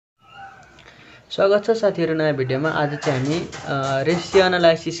स्वागत छ साथीहरु नयाँ भिडियोमा। आज चाहिँ हामी रेसियो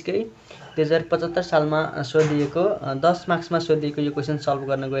एनालाइसिसकै 2075 सालमा सोधिएको 10 मार्क्समा सोधिएको यो क्वेशन सल्भ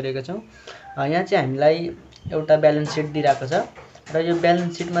गर्न गइरहेका छौं। यहाँ चाहिँ हामीलाई एउटा ब्यालेन्स सिट दिइराको छ र यो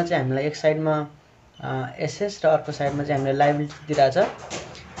ब्यालेन्स सिटमा चाहिँ हामीलाई एक साइडमा एसेस र अर्को साइडमा चाहिँ हामीलाई लायबिलिटी दिइराछ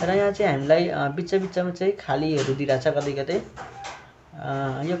र यहाँ चाहिँ हामीलाई बिचमा चाहिँ खालीहरु दिइराछ कतै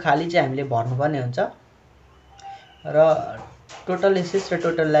यो खाली चाहिँ हामीले भर्नुपर्ने हुन्छ र टोटल एसेस र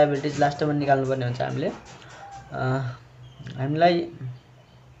टोटल लायबिलिटीज लास्टमा निकाल्नु पर्ने हुन्छ हामीलाई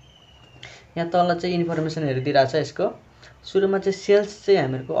यहाँ तल चाहिँ इन्फर्मेसनहरु दिइराछ। यसको सुरुमा चाहिँ सेल्स चाहिँ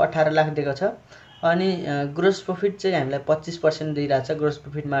हामीहरुको 18 लाख दिएको छ अनि ग्रोस प्रॉफिट चाहिँ हामीलाई 25% दिइराछ gross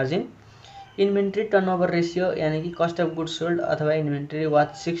profit margin. Inventory turnover ratio यानी कि कस्ट अफ गुड्स सोल्ड अथवा इन्भेन्टरी वाज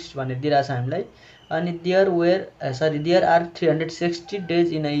 6 भनेर दिइराछ हामीलाई अनि there are 360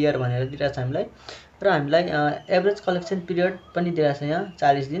 days in a year भनेर दिइराछ हामीलाई र हामीलाई एभरेज कलेक्सन पिरियड पनि दिइराछ यहाँ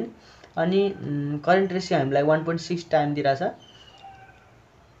 40 दिन अनि करेन्ट रेशियो हामीलाई 1.6 टाइम दिइराछ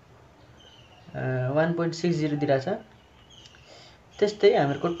 1.60 दिइराछ। त्यस्तै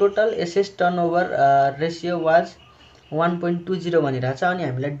हामीहरुको total assess turnover ratio was 1.20 भनिराछ अनि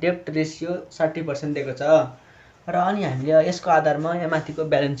हामीलाई डेब्ट रेशियो 60% दिएको छ र अनि हामीले यसको आधारमा यहाँ माथिको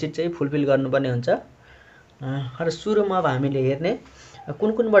ब्यालेन्स सिट चाहिँ फुलफिल गर्नुपर्ने हुन्छ र सुरुमा अब हामीले हेर्ने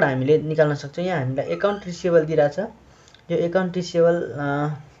कुनबाट हामीले निकाल्न सक्छौं। यहाँ हामीलाई अकाउन्ट रिसिभेबल दिइराछ। यो अकाउन्ट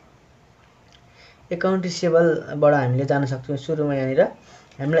रिसिभेबलबाट हामीले जान सक्छौं। सुरुमा यहाँनिर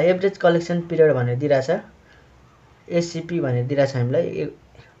हामीलाई एभरेज कलेक्सन पिरियड भनेर दिइराछ एसीपी भनेर दिइराछ हामीलाई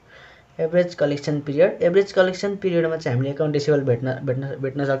एभरेज कलेक्सन पिरियडमा चाहिँ हामीले अकाउन्ट रिसिभेबल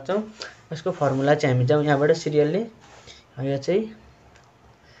भेट्न सक्छौं। यसको फर्मुला चाहिँ हामी जाउँ यहाँबाट सिरियली। यो चाहिँ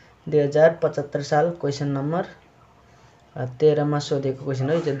 2075 साल क्वेशन नम्बर 13 मा सोधेको क्वेशन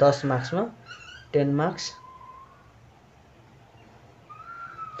हो। यो चाहिँ 10 मार्क्समा 10 मार्क्स।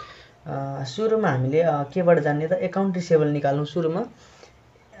 सुरुमा हामीले केबाट जान्ने त अकाउन्ट रिसिभेबल निकाल्नु। सुरुमा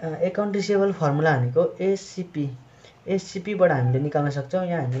अकाउन्ट रिसिभेबल फर्मुला भनेको एसीपी बाट हामीले निकाल्न सक्छौं।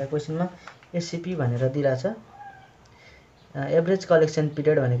 यहाँ हामीलाई क्वेशनमा एसीपी भनेर दिइराछ। एभरेज कलेक्सन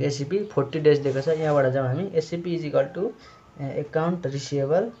पिरियड भनेको एसीपी 40 डेज दिएको छ। यहाँबाट जाउँ हामी ACP is equal to account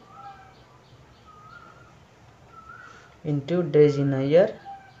receivable into days in a year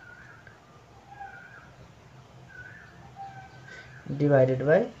divided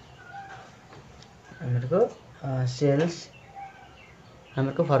by हामीहरुको sales.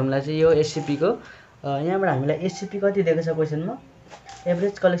 हामीहरुको formula चाहिँ यो एसीपी को। यहाँबाट हामीलाई एसीपी कति दिएको छ क्वेशनमा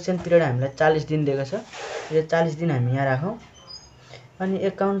एभरेज कलेक्सन पिरियड हामीलाई 40 दिन दिएको छ। यो 40 दिन हामी यहाँ राखौं अनि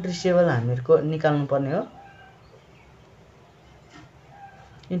अकाउन्ट रिसिभेबल हामीहरुको निकाल्नु पर्ने हो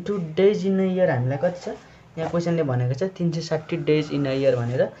into days in a year हामीलाई कति छ यहाँ क्वेशनले भनेको छ 360 डेज इन अ इयर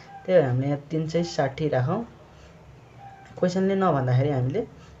भनेर। त्यही हामीले यहाँ 360 राखौं। क्वेशनले नभन्दाखेरि हामीले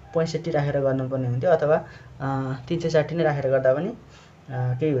 65 राखेर गर्नुपर्ने हुन्थ्यो अथवा 360 नै राखेर गर्दा पनि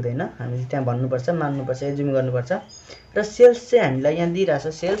केही हुँदैन। हामीले त्यहाँ भन्नुपर्छ मान्नुपर्छ एज्युम गर्नुपर्छ। र सेल्स चाहिँ हामीलाई यहाँ दिइराछ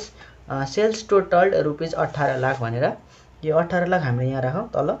सेल्स टोटल रुपीज 18 लाख भनेर। यो 18 लाख हामीले यहाँ राखौं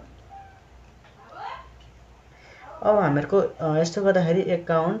तल। अब हामीहरुको यस्तो गर्दाखेरि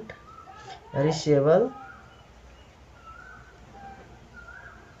account receivable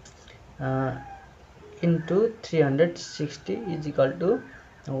into 360 is equal to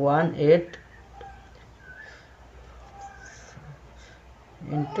 18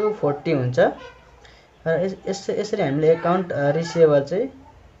 into 40 हुन्छ र यसरी हामीले अकाउन्ट रिसिभेबल चाहिँ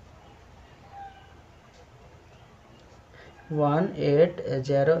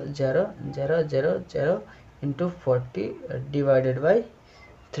 180000 इन्टु 40 डिवाइडेड बाइ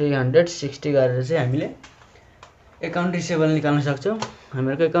 360 गरेर चाहिँ हामीले अकाउन्ट रिसिभेबल निकाल्न सक्छौं।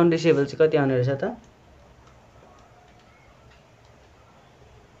 हामीहरुको अकाउन्ट रिसिभेबल चाहिँ कति आउने रहेछ त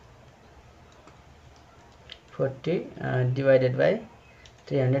 40 डिवाइडेड बाइ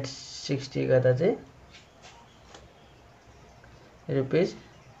 360 गर्दा चाहिँ रुपीज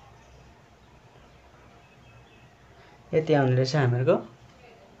यति आउने रहेछ। हामीहरुको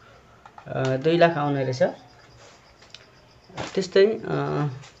 2 लाख आउने रहेछ। त्यस्तै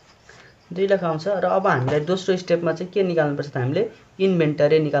 2 लाख आउँछ र अब हामीलाई दोस्रो स्टेपमा चाहिँ के निकाल्नु पर्छ त हामीले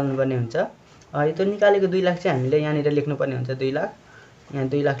इन्भेन्टरी निकाल्नु पर्ने हुन्छ। यो निकालेको 2 लाख चाहिँ हामीले यहाँनिर लेख्नु पर्ने हुन्छ 2 लाख। यहाँ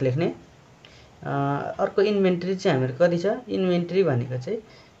 2 लाख लेख्ने। अर्को इन्भेन्टरी चाहिँ हामीहरु कति छ इन्भेन्टरी भनेको चाहिँ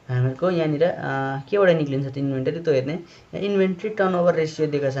हामीहरुको यहाँनिर केबाट निक्लिन्छ त इन्भेन्टरी त हेर्ने। यहाँ इन्भेन्टरी टर्नओभर रेशियो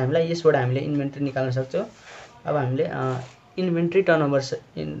दिएको छ हामीलाई यसबाट हामीले इन्भेन्टरी निकाल्न सक्छौं। अब हामीले इन्भेन्टरी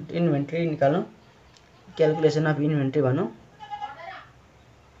निकाल्नु क्याल्कुलेसन अफ इन्भेन्टरी भनौं।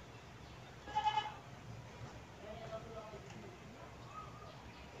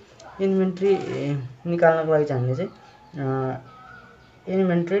 इन्भेन्टरी निकाल्नको लागि चाहिँ हामीले चाहिँ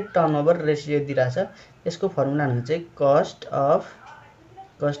इन्भेन्ट्री टर्नओभर रेसियो दिइरहेछ। यसको फर्मुला भनेको चाहिँ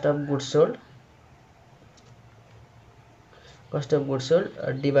cost of goods sold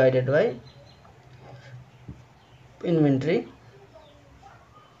divided by inventory.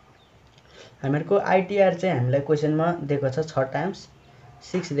 हामीहरूको आइटिआर चाहिँ हामीलाई क्वेसनमा दिएको छ 6 टाइम्स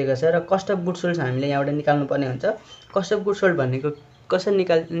 6 दिएको छ र कस्ट अफ गुड्स सोल्ड हामीले यहाँबाट निकाल्नु पर्ने हुन्छ। कस्ट अफ गुड्स सोल्ड भनेको कसरी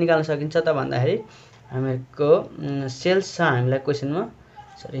निकाल्न सकिन्छ त भन्दाखेरि हामीहरूको सेल्स छ हामीलाई क्वेसनमा,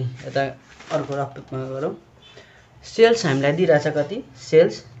 सरी यता अर्को रफमा गरौँ। सेल्स हामीलाई दिइरहेछ कति,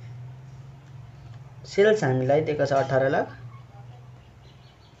 सेल्स हामीलाई दिएको छ 18 लाख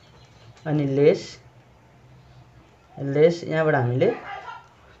अनि लेस यहाँबाट हामीले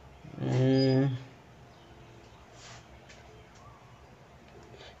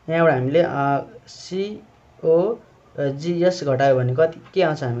COGS घटायो भने कति के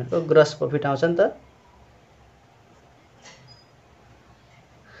आउँछ हामीहरूको ग्रस प्रफिट आउँछ नि त।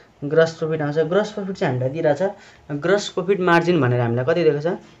 ग्रस प्रफिट आउँछ। ग्रस प्रफिट चाहिँ हामीलाई दिइरहेछ ग्रस प्रफिट मार्जिन भनेर हामीलाई कति दिएको छ,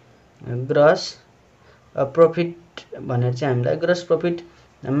 ग्रस प्रफिट भनेर चाहिँ हामीलाई ग्रस प्रफिट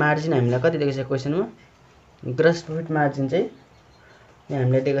मार्जिन हामीलाई कति दिएको छ क्वेसनमा। ग्रस प्रफिट मार्जिन चाहिँ यहाँ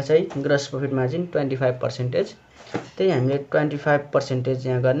हामीले दिएको छ है, ग्रस प्रफिट मार्जिन 25%। त्यही हामीले 25%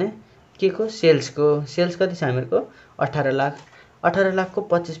 यहाँ गर्ने के को, सेल्सको। सेल्स कति छ हामीहरूको 18 लाख। 18 लाखको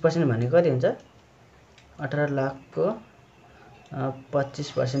 25% भनेको कति हुन्छ, 18 लाखको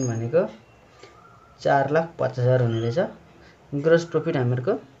 25% भनेको 4,50,000 हुने रहेछ। ग्रस प्रफिट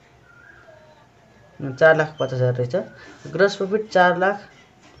हामीहरूको 4,50,000 रहेछ। ग्रस प्रफिट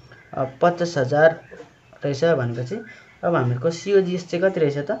 4,50,000 रहेछ भनेपछि अब हामीहरूको COGS चाहिँ कति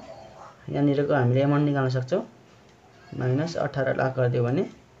रहेछ त, यहाँनिरको हामीले एमाउन्ट निकाल्न सक्छौँ। माइनस 18 लाख गरिदियो भने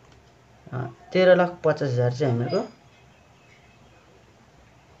 13,50,000 चाहिँ हामीहरूको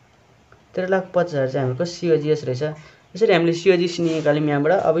 13,50,000 चाहिँ हामीहरूको COGS रहेछ। यसरी हामीले COGS निकाल्यौँ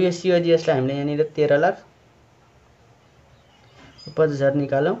यहाँबाट। अब यो COGS लाई हामीले यहाँनिर 13,50,000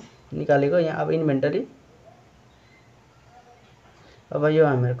 निकालेको यहाँ। अब इन्भेन्टरी, अब यो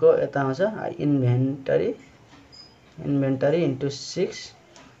हामीहरूको यता आउँछ inventory into 6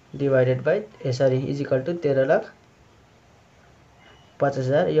 divided by equal to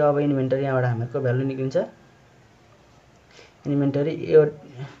 13,50,000। यो अब इन्भेन्टरी यहाँबाट हामीहरूको भ्यालु निक्लिन्छ। इन्भेन्टरी यो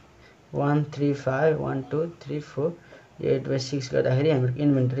 1351234 8/6 गर्दाखेरि हाम्रो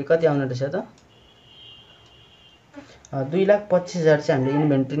इन्भेन्टरी कति आउने रहेछ त, 2,25,000 चाहिँ हामीले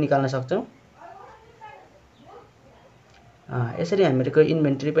इन्भेन्टरी निकाल्न सक्छौँ। यसरी हामीहरूको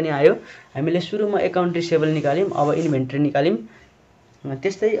इन्भेन्टरी पनि आयो। हामीले सुरुमा एकाउन्ट रिसिभेबल निकाल्यौँ, अब इन्भेन्टरी निकाल्यौँ।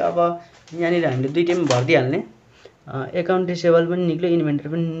 त्यस्तै अब यहाँनिर हामीले दुईटैमा भरिदिइहाल्ने, एकाउन्ट रिसिभेबल पनि निक्ल्यो, इन्भेन्टरी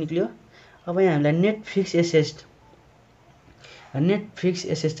पनि निक्ल्यो। अब यहाँ हामीलाई नेट फिक्स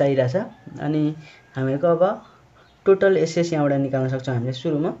एसेट चाहिरहेछ। अनि हामीहरूको अब टोटल एसेस यहाँबाट निकाल्न सक्छौँ हामीले।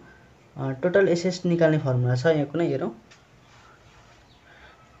 सुरुमा टोटल एसेस निकाल्ने फर्मुला छ यहाँ कुनै हेरौँ।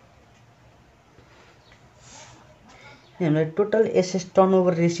 हामीलाई टोटल एसेस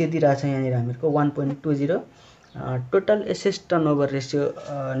टर्नओभर रेसियो दिइरहेछ यहाँनिर हामीहरूको 1.20। टोटल एसेस टर्नओभर रेसियो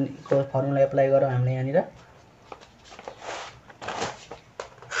को फर्मुला एप्लाई गरौँ हामीले यहाँनिर।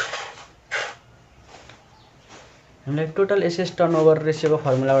 हामीलाई टोटल एसेस टर्नओभर रेसियोको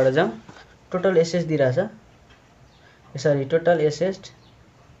फर्मुलाबाट जाउँ। टोटल एसेस दिइरहेछ, sorry total assess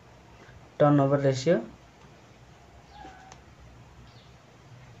turnover ratio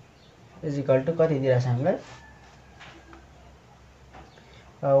equal to कति दिइरहेछ हामीलाई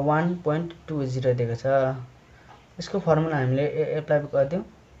 1.20 दिएको छ। यसको फर्मुला हामीले एप्लाई गरिदिउँ।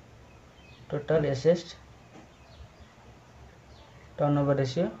 Total assess turnover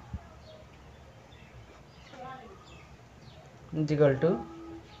ratio equal to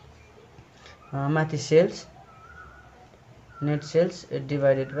माथि sales net sales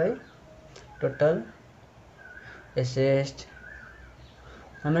divided by total assess.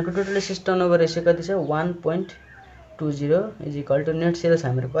 हामीहरूको टोटल एसेस टर्नओभर रेसियो कति छ 1.20 इजिकल टु नेट सेल्स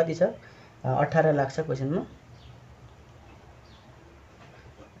हाम्रो कति छ 18 लाख छ क्वेसनमा।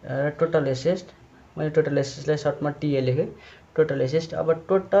 टोटल एसेस, मैले टोटल एसेसलाई सर्टमा टीए लेखेँ। टोटल एसेस, अब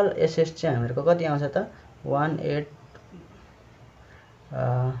टोटल एसेस चाहिँ हामीहरूको कति आउँछ त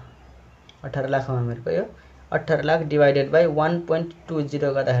 18 लाख हो हामीहरूको। यो 18 लाख डिभाइडेड बाई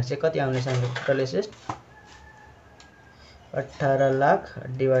 1.20 गर्दाखेरि चाहिँ कति आउने छ हाम्रो total assess 18 lakh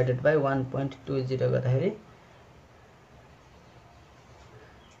divided by 1.20 गर्दाखेरि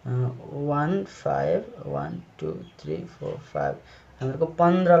 1512345 हामीहरूको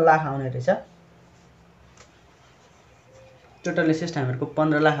 15 लाख आउने रहेछ। टोटल एसेस हामीहरूको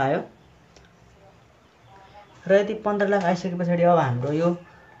 15 लाख आयो। र यदि 15 लाख आइसके पछाडि अब हाम्रो यो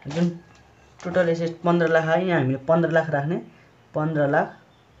जुन टोटल एसेस 15 लाख आयो, यहाँ हामीले 15 लाख राख्ने 15 लाख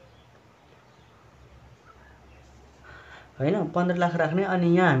हैन 15 लाख राख्ने। अनि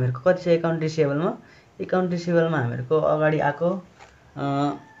यहाँ हामीहरुको कति छ एकाउन्ट रिसिभेबलमा हामीहरुको अगाडि आको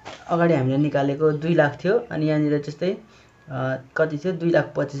अगाडि हामीले निकालेको 2 लाख थियो अनि यहाँनिर जस्तै कति थियो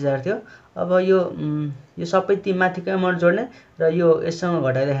 2,25,000 थियो। अब यो सबै ती माथिकै अमाउन्ट जोड्ने र यो यससँग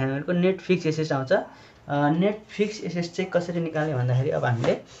घटाइदा हामीहरुको नेट फिक्स एसेट आउँछ। नेट फिक्स एसेट चाहिँ कसरी निकाल्ने भन्दाखेरि अब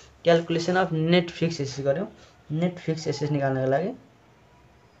हामीले calculation of net fix asset गर्यौं। नेट फिक्स एसेट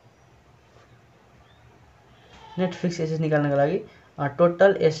निकाल्नको लागि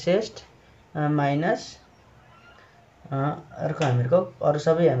टोटल एसेट माइनस अर्को हामीहरुको अरु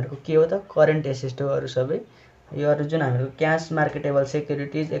सबै हामीहरुको के हो त करेन्ट एसेट हो। अरु सबै यो अरु जुन हामीहरुको cash marketable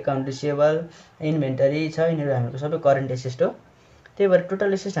securities account receivable inventory छ यिनीहरु हामीहरुको सबै करेन्ट एसेट हो। त्यही भएर टोटल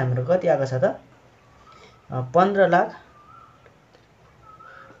एसेट हामीहरु कति आको छ त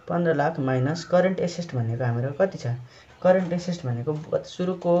 15 लाख माइनस करेन्ट एसेट भनेको हामीहरु कति छ। करेन्ट एसेट भनेको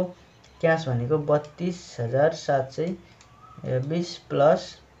सुरुको क्याश भनेको 32,720 प्लस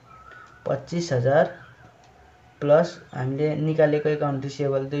 25,000 प्लस हामीले निकालेको एकाउन्ट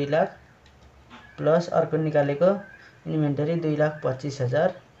रिसिभेबल 2 लाख प्लस अर्को निकालेको इन्भेन्टरी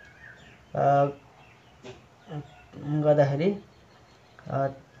 2,25,000 गर्दाखेरि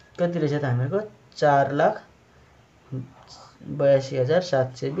कति रहेछ त हामीहरुको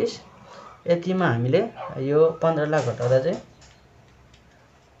 4,82,720 यतिमा हामीले यो 15 लाख घटाउँदा चाहिँ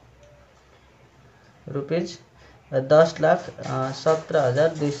रुपैयाँ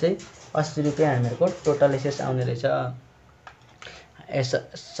 10,17,280 रुपैयाँ हामीहरुको टोटल एसेट्स आउने रहेछ।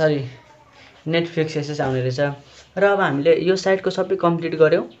 सरी नेट फिक्स एसेट्स आउने रहेछ। र अब हामीले यो साइडको सबै कम्प्लिट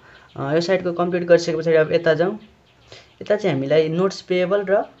गर्यौं। यो साइडको कम्प्लिट गरिसकेपछि अब यता जाउँ। यता चाहिँ हामीलाई नोट्स पेएबल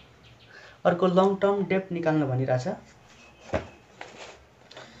र अर्को लङ टर्म डेब्ट निकाल्न भनिराछ।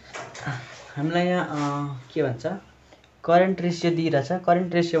 हामीलाई यहाँ के भन्छ करेन्ट रेशियो दिइराछ।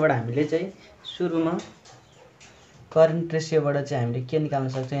 करेन्ट रेशियोबाट हामीले चाहिँ सुरुमा करेन्ट रेशियोबाट चाहिँ हामीले के निकाल्न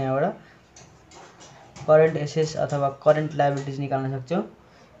सक्छौं यहाँबाट करेन्ट एसेट्स अथवा करेन्ट लायबिलिटीज निकाल्न सक्छौं।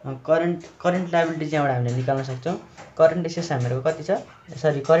 करेन्ट लायबिलिटीज यहाँबाट हामीले निकाल्न सक्छौं। करेन्ट एसेट्स हामीहरुको कति छ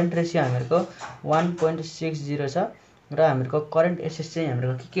सरी करेन्ट रेशियो हामीहरुको 1.60 छ र हामीहरुको करेन्ट एसेट्स चाहिँ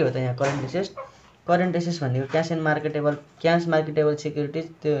हामीहरुको के हो त यहाँ करेन्ट एसेट्स भनेको क्याश मार्केटेबल सेक्युरिटीज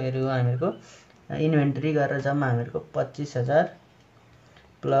त्योहरु हामीहरुको इन्भेन्टरी गरेर जम्मा हामीहरुको 25,000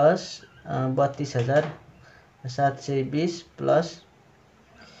 प्लस 32,720 प्लस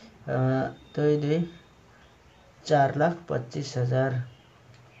 4,25,000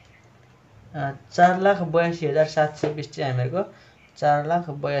 4,82,720 चाहिँ हामीहरुको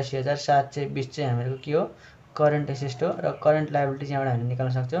 4,82,720 चाहिँ हामीहरुको के हो करेन्ट एसेट हो। र करेन्ट लायबिलिटीज यहाँबाट हामीले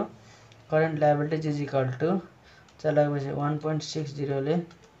निकाल्न सक्छौं। Current liabilities is equal to 1.60 ले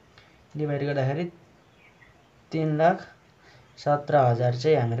डिभाइड गर्दाखेरि 3,17,000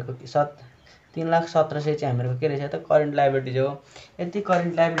 चाहिँ हामीहरुको 3,17,000 चाहिँ हामीहरुको के रहेछ त करेन्ट लायबिलिटीज हो। यति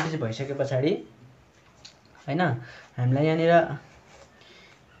करेन्ट लायबिलिटीज भइसकेपछि हैन हामीलाई यहाँनिर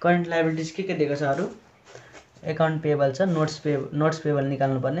करेन्ट लायबिलिटीज के दिएको छ अरु एकाउन्ट पेएबल छ नोट्स पेएबल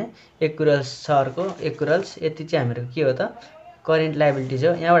निकाल्नु पर्ने एक्युरल्स छ अर्को एक्युरल्स यति चाहिँ हामीहरुको के हो त करेन्ट लायबिलिटीज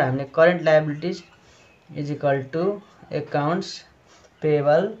हो। यहाँबाट हामीले current liabilities is equal to accounts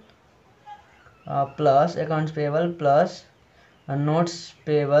payable plus notes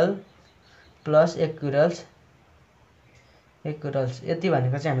payable plus एक्युरल्स यति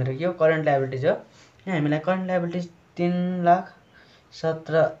भनेको चाहिँ हामीहरु के हो करेन्ट लायबिलिटीज हो। यहाँ हामीलाई करेन्ट लायबिलिटीज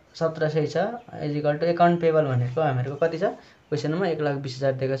 3,17,000 छ is equal to account payable भनेको हामीहरुको कति छ क्वेशनमा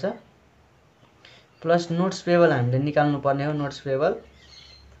 1,20,000 दिएको छ प्लस नोट्स पेएबल हामीले निकाल्नु पर्ने हो नोट्स पेएबल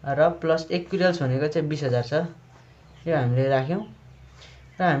र प्लस एक्युरल्स भनेको चाहिँ 20,000 छ यो हामीले राख्यौं।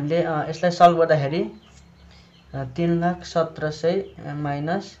 र हामीले यसलाई सल्भ गर्दाखेरि 3,17,000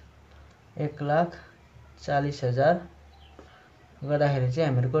 माइनस 1,40,000 गर्दाखेरि चाहिँ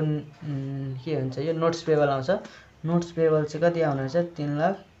हामीहरुको के हुन्छ यो नोट्स पेएबल आउँछ। नोट्स पेएबल चाहिँ कति आउने रहेछ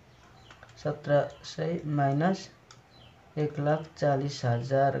 3,17,000 माइनस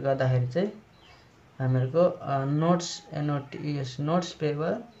 1,40,000 गर्दाखेरि चाहिँ हामीहरुको notes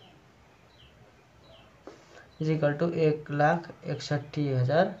payable is equal to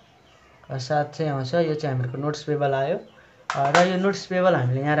 1,61,700 आउँछ। यो चाहिँ हामीहरुको नोट्स पेएबल आयो र यो नोट्स पेएबल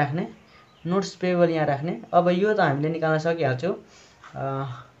हामीले यहाँ राख्ने अब यो त हामीले निकाल्न सकिहाल्छौं।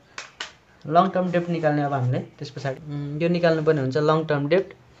 लङ टर्म डेब्ट निकाल्ने अब हामीले त्यसपछि यो निकाल्नु पर्ने हुन्छ लङ टर्म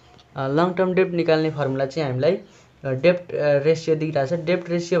डेब्ट निकाल्ने फर्मुला चाहिँ हामीलाई डेब्ट रेशियो दिइराछ। डेब्ट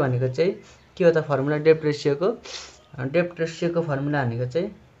रेशियो भनेको चाहिँ के हो त फर्मुला डेब्ट रेशियोको फर्मुला भनेको चाहिँ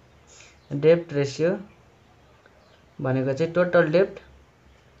डेब्ट रेशियो भनेको चाहिँ टोटल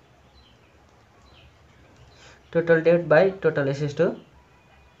टोटल डेब्ट बाई टोटल एसेट हो।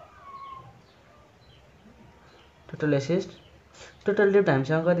 टोटल एसेट टोटल डेब्ट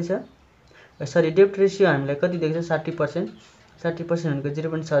हामीसँग कति छ, सरी डेब्ट रेसियो हामीलाई कति दिएको छ 60%। 60% भनेको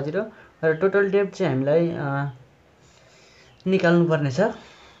 0.60 र टोटल डेब्ट चाहिँ हामीलाई निकाल्नु पर्ने छ।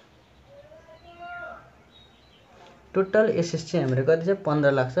 टोटल एसेट चाहिँ हाम्रो कति छ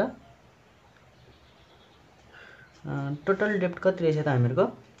 15 लाख छ। टोटल डेब्ट कति रहेछ त हामीहरूको,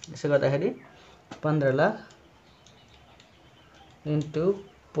 यसो गर्दाखेरि 15 लाख इन्टु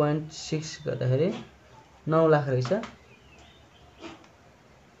 0.6 गर्दाखेरि 9 लाख रहेछ।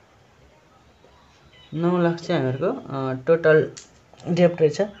 9 लाख चाहिँ हामीहरूको टोटल डेब्ट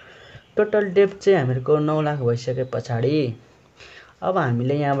रहेछ। टोटल डेब्ट चाहिँ हामीहरूको 9 लाख भइसके पछाडि अब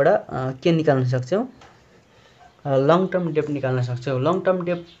हामीले यहाँबाट के निकाल्न सक्छौँ, लङ टर्म डेब्ट निकाल्न सक्छौँ। लङ टर्म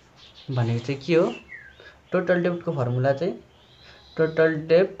डेब्ट भनेको चाहिँ के हो, टोटल डेब्टको फर्मुला चाहिँ टोटल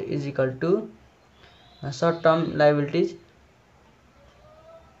डेब्ट is equal to short term liabilities,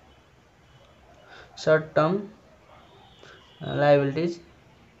 short term liabilities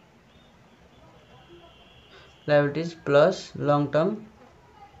plus long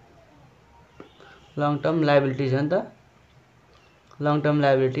term liabilities हो नि त। लङ टर्म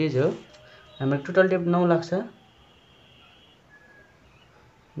लायबिलिटीज हो। हाम्रो टोटल डेब्ट 9 लाख छ,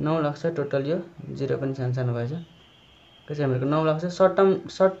 9 लाख छ टोटल, यो 0 पनि सानो भएछ। त्यसै हामीहरूको 9 लाख छ। सर्ट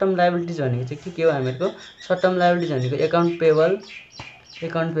टर्म लायबिलिटीज भनेको चाहिँ के हो हामीहरूको, सर्ट टर्म लायबिलिटीज भनेको एकाउन्ट पेबल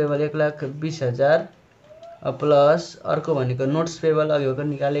 1,20,000 प्लस अर्को भनेको नोट्स पेबल अघि भर्खर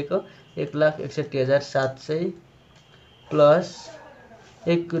निकालेको 1,61,700 प्लस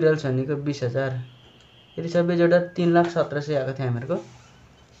एक क्युरेल्स भनेको 20,000। यति सबै जोड्दा 3,17,000 आएको थियो हामीहरूको।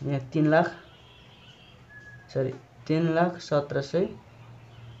 यहाँ 3,17,000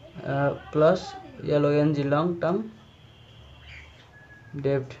 प्लस एलओएनजी लङ टर्म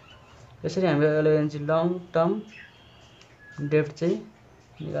डेब्ट। यसरी हामीले एलओएनजी लङ टर्म डेब्ट चाहिँ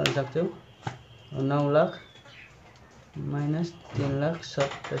निकाल्न सक्छौँ। 9 लाख माइनस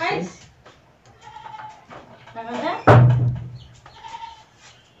 3,17,000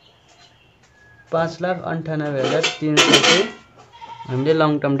 5,98,300 चाहिँ हामीले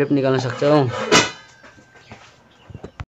लङ टर्म डेब्ट निकाल्न सक्छौँ।